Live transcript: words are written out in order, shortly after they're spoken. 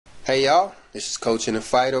Hey y'all, this is Coach in the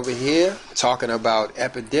Fight over here, talking about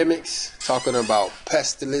epidemics, talking about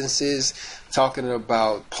pestilences, talking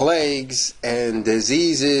about plagues and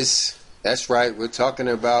diseases. That's right, we're talking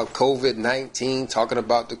about Covid-19, talking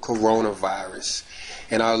about the coronavirus.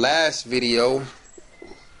 In our last video,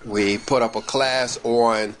 we put up a class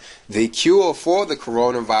on the cure for the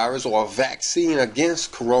coronavirus, or a vaccine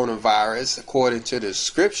against coronavirus according to the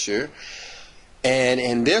scripture. And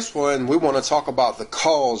in this one, we want to talk about the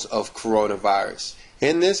cause of coronavirus.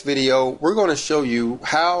 In this video, we're going to show you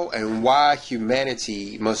how and why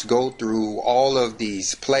humanity must go through all of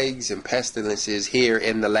these plagues and pestilences here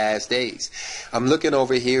in the last days. I'm looking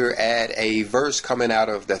over here at a verse coming out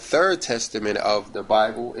of the Third Testament of the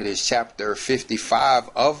Bible. It is chapter 55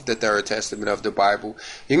 of the Third Testament of the Bible.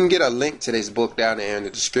 You can get a link to this book down there in the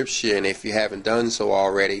description if you haven't done so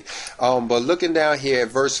already. But looking down here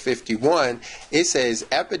at verse 51, it says,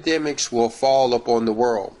 "Epidemics will fall upon the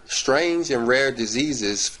world, strange and rare diseases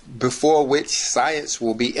before which science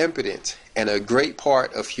will be impotent, and a great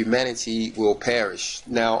part of humanity will perish."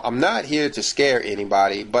 Now, I'm not here to scare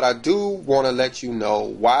anybody, but I do want to let you know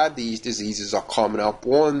why these diseases are coming up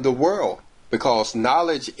on the world. Because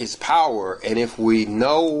knowledge is power, and if we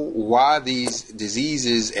know why these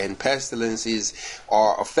diseases and pestilences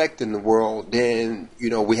are affecting the world, then,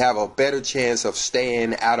 we have a better chance of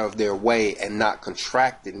staying out of their way and not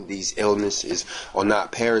contracting these illnesses or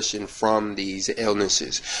not perishing from these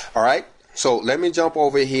illnesses. All right? So let me jump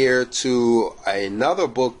over here to another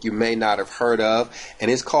book you may not have heard of,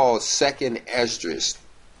 and it's called Second Esdras.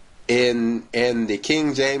 In the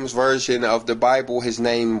King James Version of the Bible, his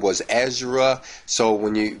name was Ezra. So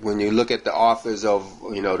when you look at the authors of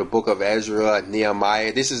the book of Ezra and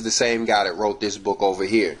Nehemiah, this is the same guy that wrote this book over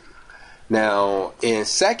here. Now in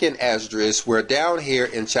Second Esdras, we're down here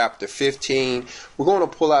in chapter 15. We're going to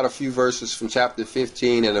pull out a few verses from chapter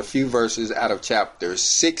 15 and a few verses out of chapter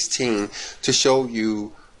 16 to show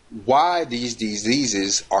you why these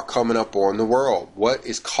diseases are coming up on the world. What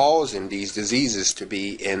is causing these diseases to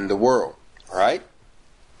be in the world? All right.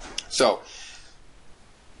 So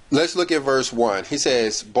let's look at verse 1. He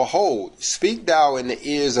says, "Behold, speak thou in the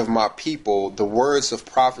ears of my people the words of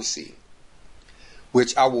prophecy,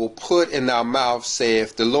 which I will put in thy mouth,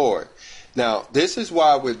 saith the Lord." Now, this is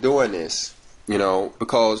why we're doing this.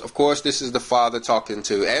 Because of course this is the Father talking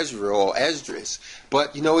to Ezra or Esdras,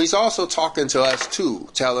 but he's also talking to us too,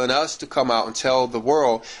 telling us to come out and tell the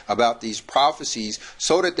world about these prophecies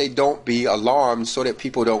so that they don't be alarmed, so that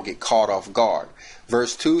people don't get caught off guard.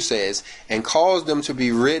 Verse 2 says, "And cause them to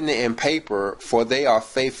be written in paper, for they are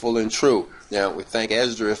faithful and true." Now we thank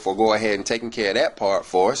Ezra for going ahead and taking care of that part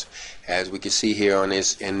for us, as we can see here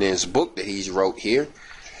in this book that he's wrote here.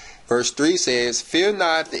 Verse 3 says, "Fear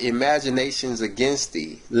not the imaginations against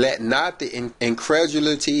thee. Let not the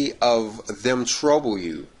incredulity of them trouble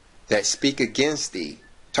you that speak against thee."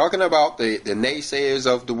 Talking about the naysayers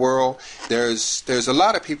of the world, there's a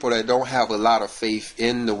lot of people that don't have a lot of faith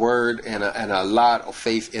in the Word and a lot of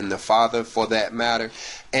faith in the Father, for that matter.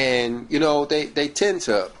 And they tend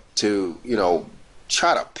to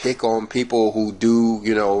try to pick on people who do,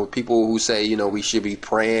 people who say, we should be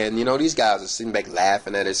praying. These guys are sitting back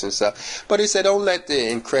laughing at us and stuff. But he said, don't let the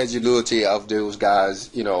incredulity of those guys,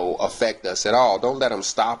 affect us at all. Don't let them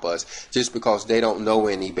stop us just because they don't know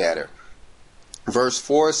any better. Verse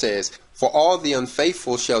 4 says, "For all the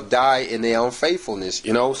unfaithful shall die in their unfaithfulness."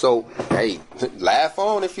 So, hey, laugh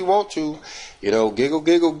on if you want to. Giggle,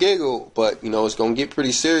 giggle, giggle. But, it's going to get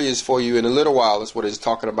pretty serious for you in a little while. That's what it's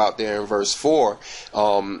talking about there in verse 4.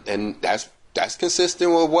 And that's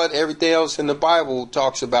consistent with what everything else in the Bible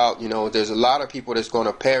talks about. There's a lot of people that's going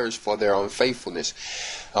to perish for their unfaithfulness.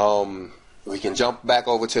 We can jump back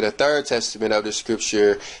over to the Third Testament of the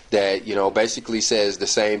scripture that, basically says the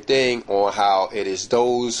same thing on how it is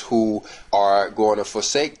those who are going to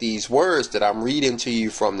forsake these words that I'm reading to you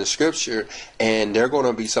from the scripture, and they're going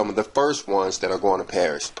to be some of the first ones that are going to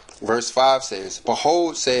perish. Verse 5 says,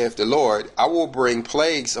 "Behold, saith the Lord, I will bring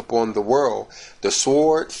plagues upon the world, the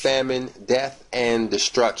sword, famine, death, and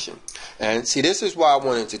destruction." And see, this is why I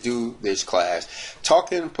wanted to do this class,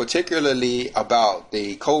 talking particularly about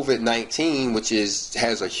the COVID-19, which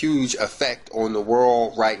has a huge effect on the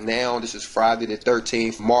world right now. This is Friday the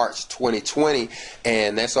 13th, March 2020,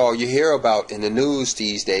 and that's all you hear about in the news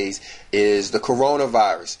these days is the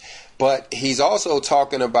coronavirus. But he's also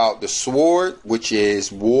talking about the sword, which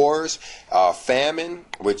is wars, famine,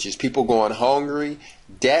 which is people going hungry,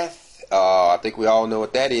 death, I think we all know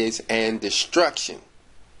what that is, and destruction.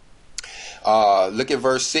 Look at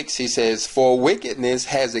verse 6. He says, "For wickedness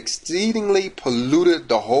has exceedingly polluted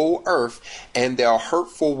the whole earth, and their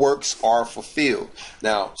hurtful works are fulfilled."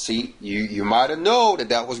 Now, see, you might have known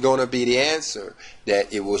that was going to be the answer,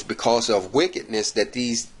 that it was because of wickedness that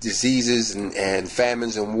these diseases and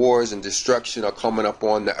famines and wars and destruction are coming up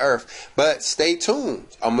on the earth. But stay tuned.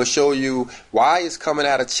 I'm going to show you why it's coming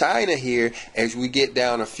out of China here as we get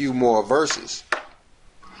down a few more verses.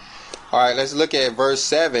 All right, let's look at verse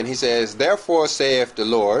 7. He says, "Therefore saith the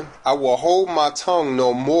Lord, I will hold my tongue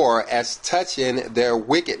no more as touching their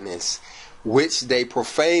wickedness, which they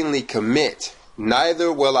profanely commit.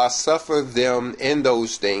 Neither will I suffer them in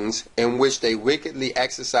those things in which they wickedly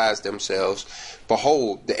exercise themselves.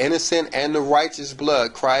 Behold, the innocent and the righteous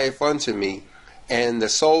blood crieth unto me, and the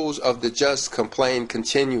souls of the just complain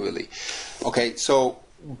continually." Okay, so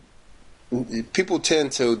people tend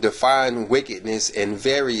to define wickedness in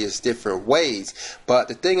various different ways, but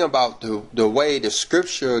the thing about the way the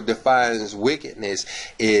scripture defines wickedness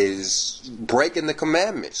is breaking the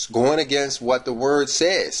commandments, going against what the word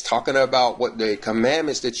says, talking about what the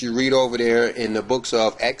commandments that you read over there in the books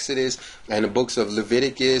of Exodus and the books of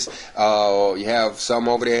Leviticus. You have some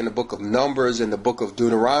over there in the book of Numbers and the book of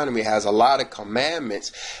Deuteronomy has a lot of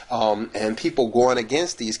commandments, and people going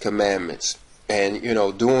against these commandments. And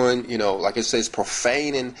doing like it says,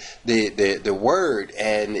 profaning the word,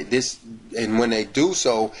 and when they do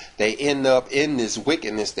so, they end up in this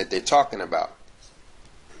wickedness that they're talking about.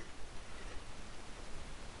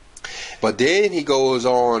 But then he goes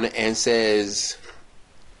on and says,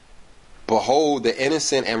 "Behold, the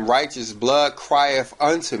innocent and righteous blood crieth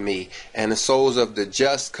unto me, and the souls of the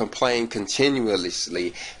just complain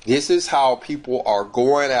continuously." This is how people are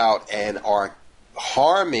going out and are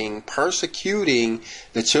harming, persecuting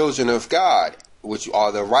the children of God, which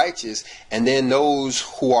are the righteous, and then those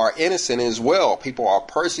who are innocent as well. People are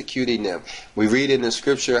persecuting them. We read in the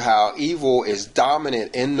scripture how evil is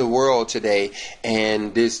dominant in the world today,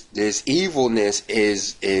 and this evilness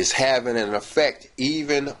is having an effect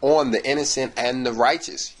even on the innocent and the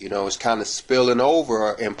righteous. It's kind of spilling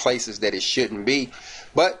over in places that it shouldn't be.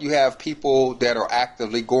 But you have people that are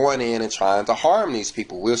actively going in and trying to harm these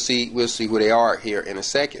people. We'll see who they are here in a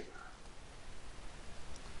second.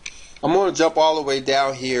 I'm going to jump all the way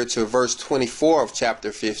down here to verse 24 of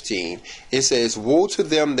chapter 15. It says, "Woe to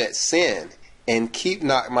them that sin and keep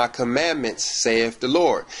not my commandments, saith the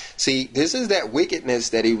Lord." See, this is that wickedness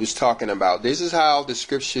that he was talking about. This is how the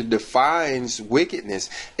scripture defines wickedness,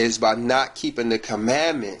 is by not keeping the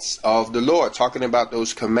commandments of the Lord. Talking about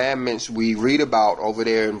those commandments we read about over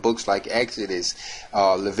there in books like Exodus,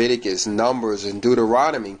 Leviticus, Numbers, and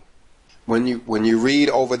Deuteronomy. When you read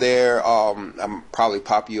over there, I'm probably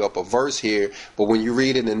pop you up a verse here, but when you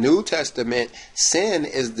read in the New Testament, sin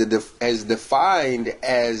is defined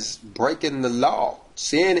as breaking the law.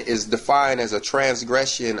 Sin is defined as a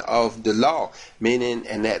transgression of the law, meaning,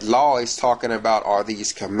 and that law is talking about are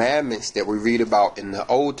these commandments that we read about in the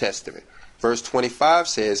Old Testament. Verse 25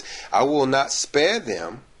 says, "I will not spare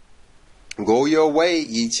them. Go your way,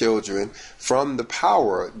 ye children, from the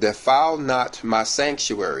power, defile not my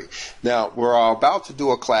sanctuary." Now, we're about to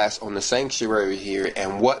do a class on the sanctuary here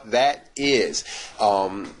and what that is.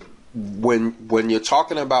 When you're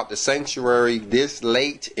talking about the sanctuary this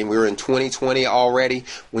late, and we're in 2020 already,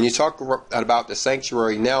 when you talk about the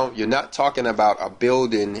sanctuary now, you're not talking about a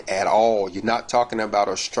building at all. You're not talking about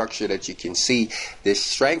a structure that you can see. This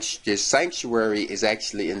sanctuary is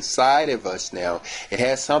actually inside of us now. It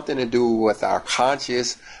has something to do with our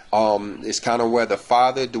conscious. It's kind of where the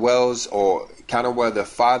Father dwells, or kind of where the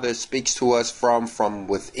Father speaks to us from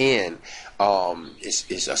within.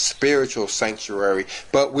 It's a spiritual sanctuary,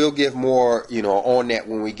 but we'll give more, on that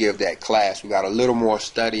when we give that class. We got a little more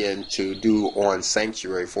studying to do on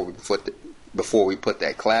sanctuary before we put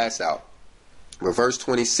that class out. But verse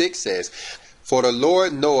 26 says, "For the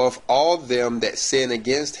Lord knoweth all them that sin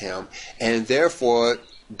against him, and therefore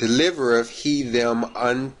delivereth he them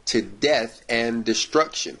unto death and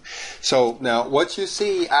destruction." So now what you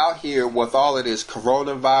see out here with all of this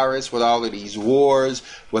coronavirus, with all of these wars,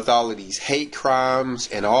 with all of these hate crimes,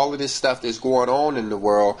 and all of this stuff that's going on in the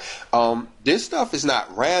world, this stuff is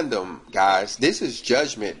not random, guys. This is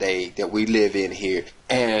judgment day that we live in here.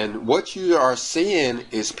 And what you are seeing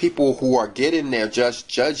is people who are getting their just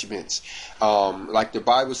judgments. Like the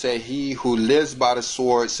Bible said, "He who lives by the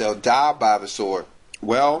sword shall die by the sword."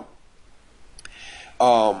 Well,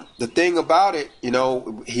 the thing about it,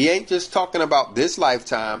 he ain't just talking about this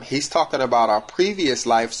lifetime. He's talking about our previous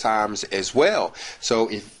lifetimes as well. So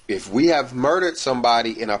if we have murdered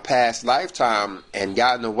somebody in a past lifetime and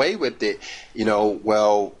gotten away with it,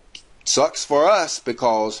 well, sucks for us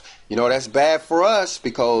because, that's bad for us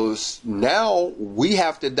because now we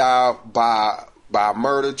have to die by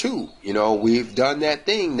murder too. We've done that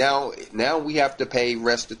thing. Now we have to pay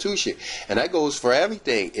restitution. And that goes for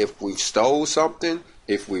everything. If we've stole something,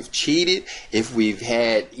 if we've cheated, if we've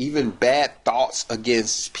had even bad thoughts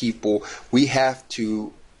against people, we have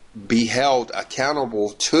to be held accountable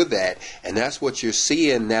to that. And that's what you're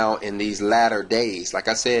seeing now in these latter days. Like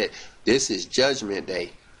I said, this is Judgment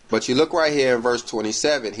Day. But you look right here in verse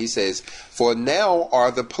 27, he says, "For now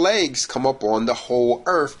are the plagues come upon the whole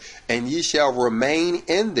earth, and ye shall remain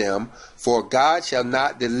in them, for God shall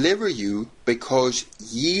not deliver you, because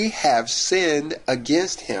ye have sinned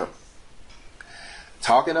against him."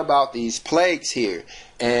 Talking about these plagues here.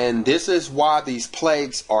 And this is why these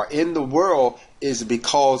plagues are in the world, is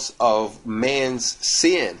because of man's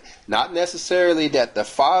sin. Not necessarily that the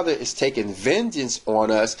Father is taking vengeance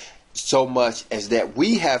on us, so much as that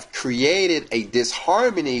we have created a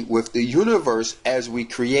disharmony with the universe as we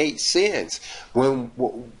create sins.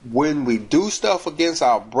 When we do stuff against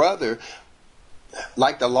our brother,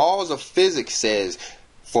 like the laws of physics says,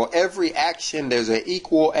 for every action there's an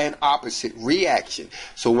equal and opposite reaction.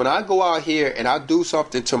 So when I go out here and I do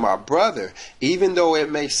something to my brother, even though it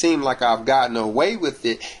may seem like I've gotten away with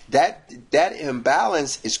it, that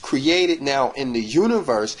imbalance is created now in the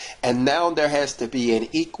universe, and now there has to be an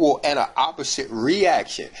equal and an opposite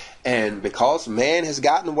reaction. And because man has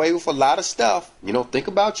gotten away with a lot of stuff, think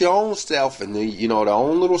about your own self and the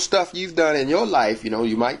own little stuff you've done in your life.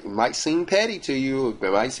 You might seem petty to you,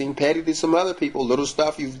 it might seem petty to some other people, little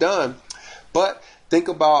stuff you've done. But think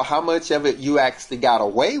about how much of it you actually got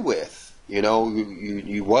away with.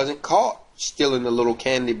 You wasn't caught stealing a little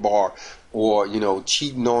candy bar, or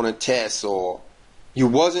cheating on a test, or you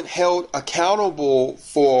wasn't held accountable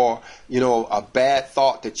for a bad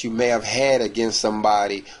thought that you may have had against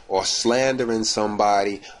somebody, or slandering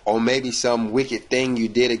somebody, or maybe some wicked thing you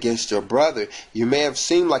did against your brother. You may have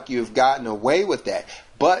seemed like you've gotten away with that,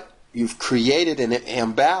 but you've created an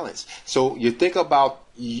imbalance. So you think about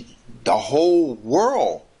the whole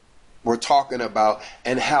world we're talking about,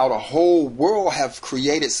 and how the whole world have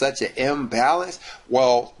created such an imbalance.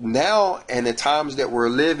 Well, now, in the times that we're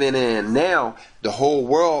living in now, the whole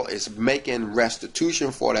world is making restitution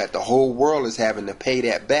for that. The whole world is having to pay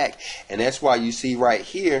that back. And that's why you see right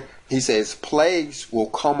here, he says plagues will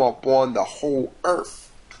come upon the whole earth.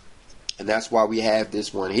 And that's why we have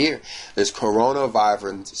this one here. This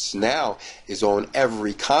coronavirus now is on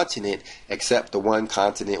every continent except the one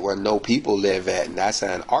continent where no people live at, and that's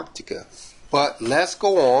Antarctica. But let's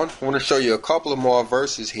go on. I want to show you a couple of more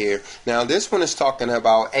verses here. Now this one is talking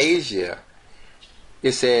about Asia.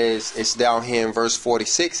 It says, it's down here in verse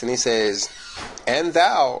 46, and it says, "And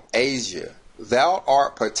thou, Asia, thou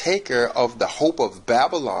art partaker of the hope of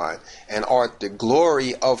Babylon, and art the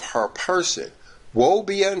glory of her person. Woe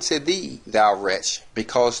be unto thee, thou wretch,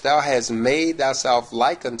 because thou hast made thyself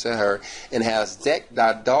like unto her, and hast decked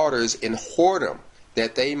thy daughters in whoredom,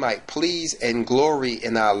 that they might please and glory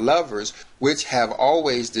in thy lovers, which have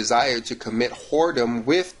always desired to commit whoredom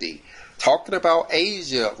with thee." Talking about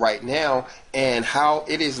Asia right now, and how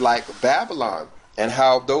it is like Babylon, and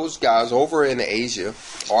how those guys over in Asia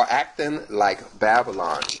are acting like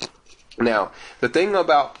Babylon. Now, the thing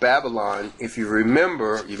about Babylon, if you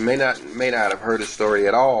remember, you may not have heard the story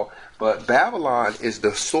at all, but Babylon is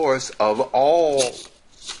the source of all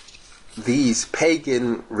these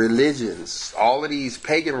pagan religions. All of these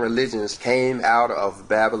pagan religions came out of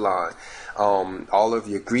Babylon. All of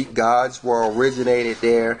your Greek gods were originated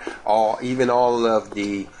there. Even all of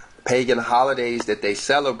the pagan holidays that they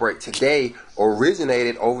celebrate today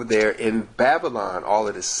originated over there in Babylon. All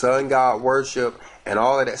of the sun god worship and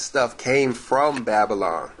all of that stuff came from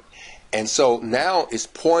Babylon. And so now it's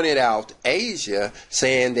pointed out Asia,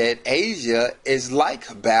 saying that Asia is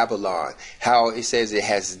like Babylon. How it says it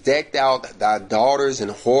has decked out thy daughters in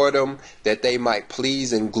whoredom, that they might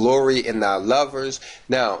please and glory in thy lovers.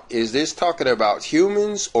 Now, is this talking about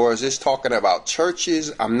humans, or is this talking about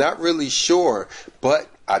churches? I'm not really sure, but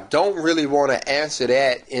I don't really want to answer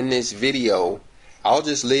that in this video. I'll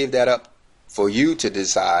just leave that up for you to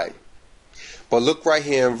decide. But look right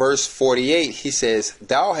here in verse 48. He says,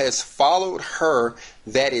 "Thou hast followed her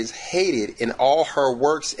that is hated in all her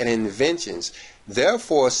works and inventions.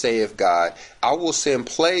 Therefore, saith God, I will send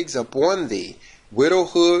plagues upon thee,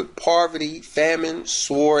 widowhood, poverty, famine,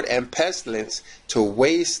 sword, and pestilence, to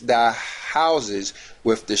waste thy houses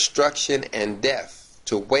with destruction and death."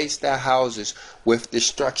 To waste their houses with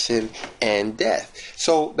destruction and death.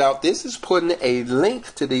 So now this is putting a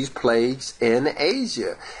link to these plagues in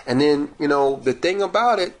Asia. And then, the thing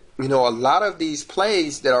about it, a lot of these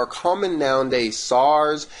plagues that are common nowadays,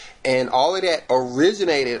 SARS and all of that,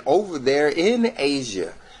 originated over there in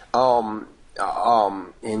Asia,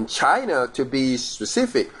 in China to be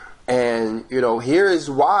specific. And, here is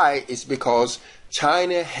why. It's because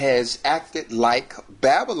China has acted like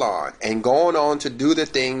Babylon and gone on to do the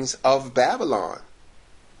things of Babylon.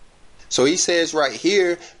 So he says right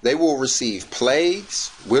here, they will receive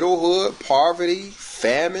plagues, widowhood, poverty,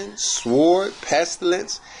 famine, sword,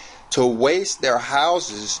 pestilence, to waste their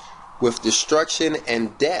houses with destruction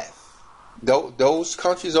and death. Those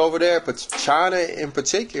countries over there, but China in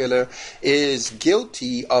particular, is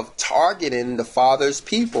guilty of targeting the Father's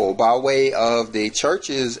people by way of the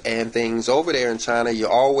churches and things over there in China. You're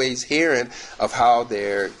always hearing of how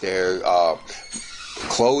they're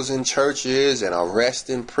closing churches and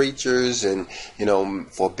arresting preachers and,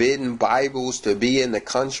 forbidding Bibles to be in the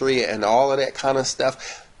country and all of that kind of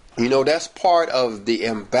stuff. That's part of the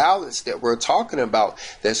imbalance that we're talking about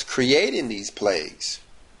that's creating these plagues.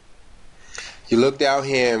 You look down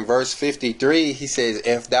here in verse 53, he says,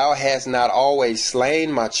 if thou hast not always slain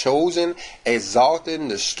my chosen, exalting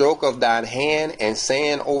the stroke of thine hand, and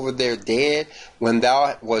saying over their dead when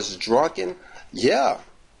thou was drunken. Yeah.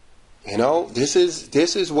 This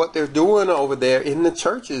is what they're doing over there in the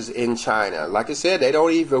churches in China. Like I said, they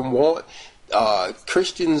don't even want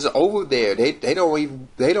Christians over there. They don't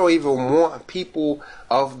even want people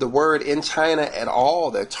of the word in China at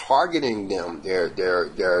all. They're targeting them.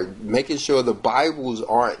 They're making sure the Bibles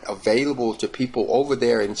aren't available to people over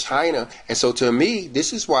there in China. And so to me,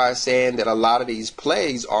 this is why I'm saying that a lot of these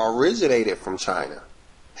plagues are originated from China.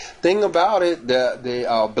 Thing about it,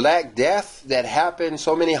 the Black Death that happened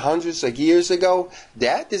so many hundreds of years ago,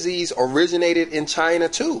 that disease originated in China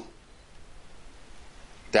too.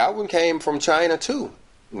 That one came from China too.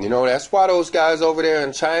 That's why those guys over there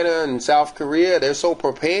in China and South Korea, they're so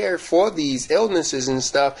prepared for these illnesses and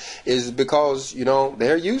stuff, is because,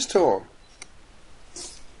 they're used to them.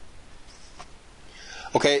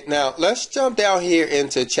 Okay, now let's jump down here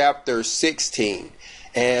into chapter 16.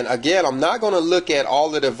 And again, I'm not going to look at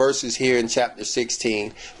all of the verses here in chapter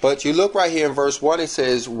 16, but you look right here in verse 1, it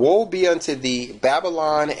says, woe be unto thee,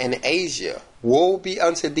 Babylon and Asia. Woe be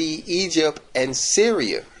unto thee, Egypt and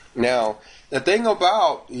Syria. Now, the thing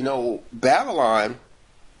about, Babylon,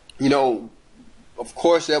 of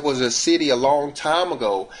course, that was a city a long time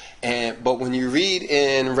ago. But when you read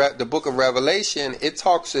in the book of Revelation, it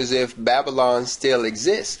talks as if Babylon still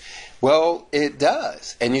exists. Well, it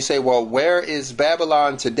does. And you say, well, where is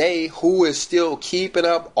Babylon today? Who is still keeping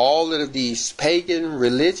up all of these pagan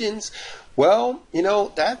religions? Well,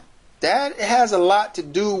 that has a lot to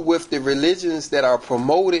do with the religions that are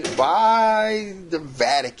promoted by the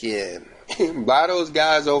Vatican, by those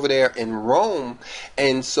guys over there in Rome,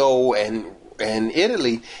 and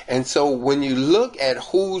Italy. And so when you look at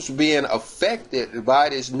who's being affected by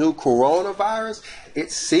this new coronavirus,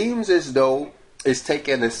 it seems as though it's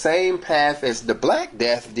taking the same path as the Black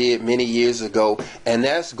Death did many years ago, and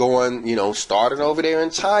that's going, starting over there in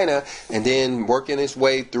China, and then working its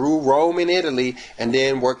way through Rome and Italy, and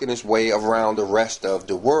then working its way around the rest of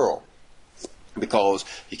the world. Because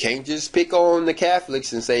you can't just pick on the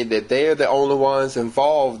Catholics and say that they're the only ones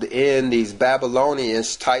involved in these Babylonian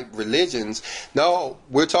type religions. No,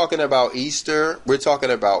 we're talking about Easter, we're talking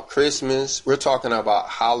about Christmas, we're talking about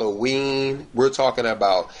Halloween, we're talking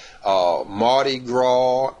about Mardi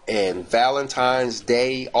Gras and Valentine's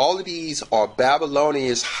Day. All of these are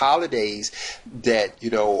Babylonian holidays that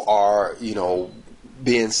are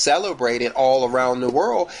being celebrated all around the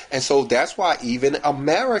world. And so that's why even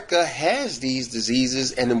America has these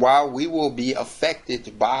diseases, and why we will be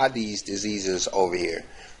affected by these diseases over here,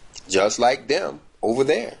 just like them over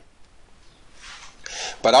there.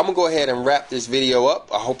 But I'm going to go ahead and wrap this video up.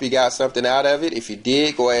 I hope you got something out of it. If you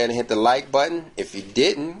did, go ahead and hit the like button. If you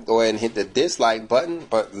didn't, go ahead and hit the dislike button,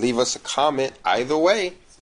 but leave us a comment either way.